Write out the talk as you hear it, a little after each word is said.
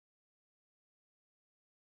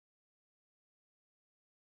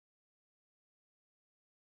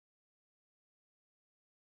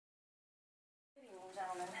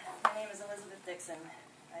gentlemen. My name is Elizabeth Dixon.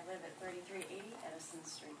 I live at 3380 Edison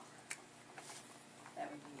Street. That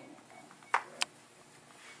would be it.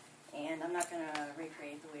 And I'm not going to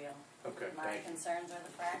recreate the wheel. Okay. My concerns are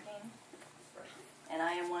the fracking. And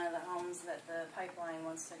I am one of the homes that the pipeline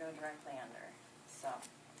wants to go directly under. So,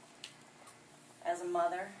 as a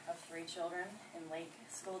mother of 3 children in Lake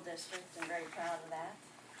School District, I'm very proud of that.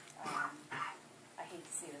 I hate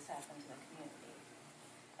to see this happen to the community.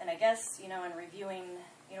 And I guess, in reviewing,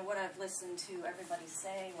 what I've listened to everybody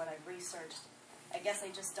say, what I've researched, I guess I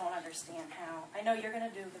just don't understand how. I know you're going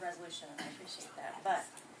to do the resolution, and I appreciate that, but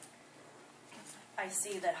I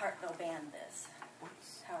see that Hartville banned this.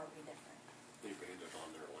 How are we different? They banned it on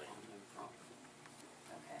their land.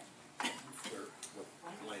 Okay. Their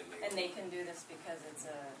land And they can do this because it's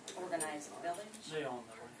a organized village? They own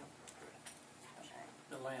the land. Okay.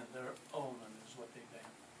 The land they're owning is what they ban.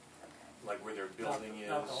 Okay. Like where their building is?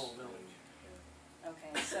 Not the whole village.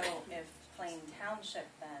 Okay, so if Plain Township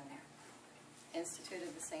then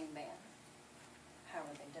instituted the same ban, how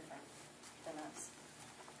are they different than us?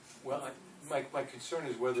 Well, my concern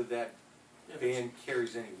is whether that ban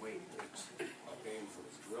carries any weight. It's a ban for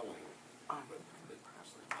drilling, but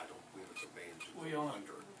I don't believe it's a ban to We own,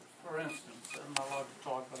 under. for instance, I'm not allowed to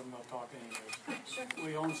talk, but I'm going to talk anyways. Sure.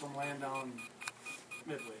 We own some land down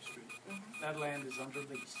Midway Street. That land is under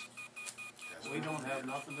lease. We don't have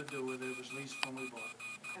nothing to do with it. It was leased when we bought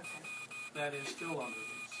it. Okay. That is still under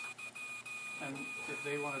lease. And if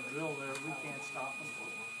they want to drill there, we can't stop them.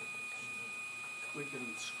 We can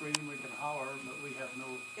scream, we can holler, but we have no...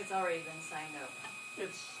 It's already been signed up.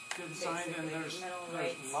 It's been signed, and there's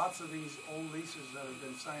rights. lots of these old leases that have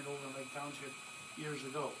been signed over in Lake Township years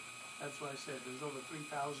ago. That's why I said there's over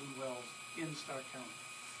 3,000 wells in Stark County.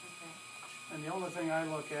 Okay. And the only thing I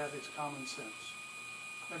look at is common sense.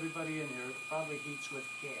 Everybody in here probably heats with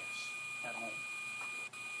gas at home.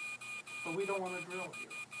 But we don't want to drill here.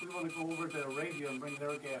 We want to go over to Arabia and bring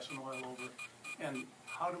their gas and oil over. And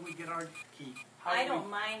how do we get our heat? I don't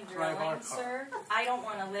mind drilling, sir. I don't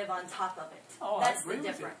want to live on top of it. Oh, that's I agree the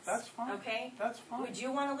with difference. You. That's fine. Okay? That's fine. Would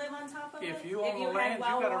you want to live on top of it? If you own the land, you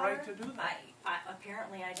got a right to do that.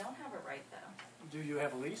 Apparently I don't have a right, though. Do you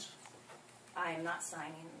have a lease? I am not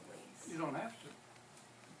signing the lease. You don't have to.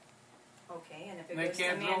 Okay, and if it They goes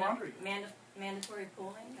can't to drill under you. mandatory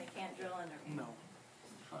pooling, they can't drill under me. No.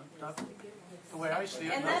 Not the way I see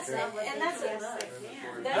it. And no. that's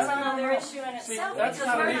another issue in itself, that's because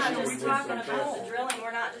not we're an not issue just we talking can about control. the drilling,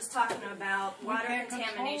 we're not just talking about water can't control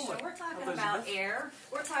contamination, it, we're talking Elizabeth. about air,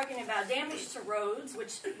 we're talking about damage to roads,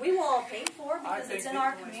 which we will all pay for because it's in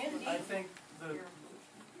our community. I think the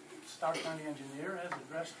Stark County engineer has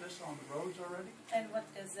addressed this on the roads already. And what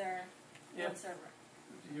is there, what's there?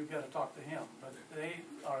 You've got to talk to him, but they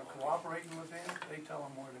are cooperating with him. They tell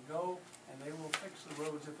them where to go, and they will fix the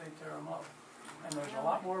roads if they tear them up. And there's a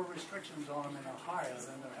lot more restrictions on them in Ohio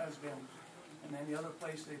than there has been in any other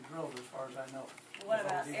place they've drilled, as far as I know. What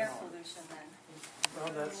about air pollution then?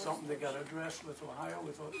 Well, that's something they got to address with Ohio,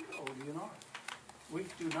 with ODNR. We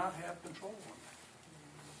do not have control on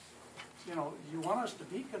that. You want us to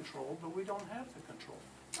be controlled, but we don't have the control.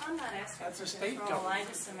 I'm not asking That's for a state control, I government.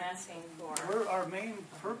 just am asking for... Our main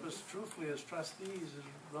purpose, truthfully, as trustees, is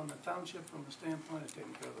to run the township from the standpoint of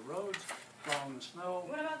taking care of the roads, plowing the snow.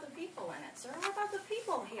 What about the people in it, sir? What about the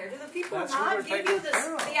people here? Do the people That's who not we're give taking you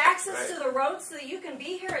care of. the access to the roads so that you can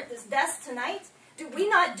be here at this desk tonight? Do we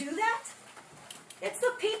not do that? It's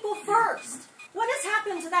the people first. What has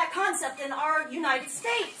happened to that concept in our United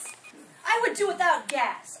States? I would do without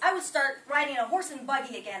gas. I would start riding a horse and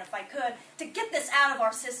buggy again if I could to get this out of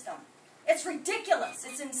our system. It's ridiculous.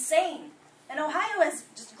 It's insane. And Ohio has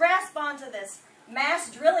just grasped onto this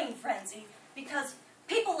mass drilling frenzy because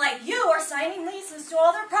people like you are signing leases to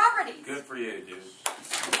all their properties. Good for you, dude.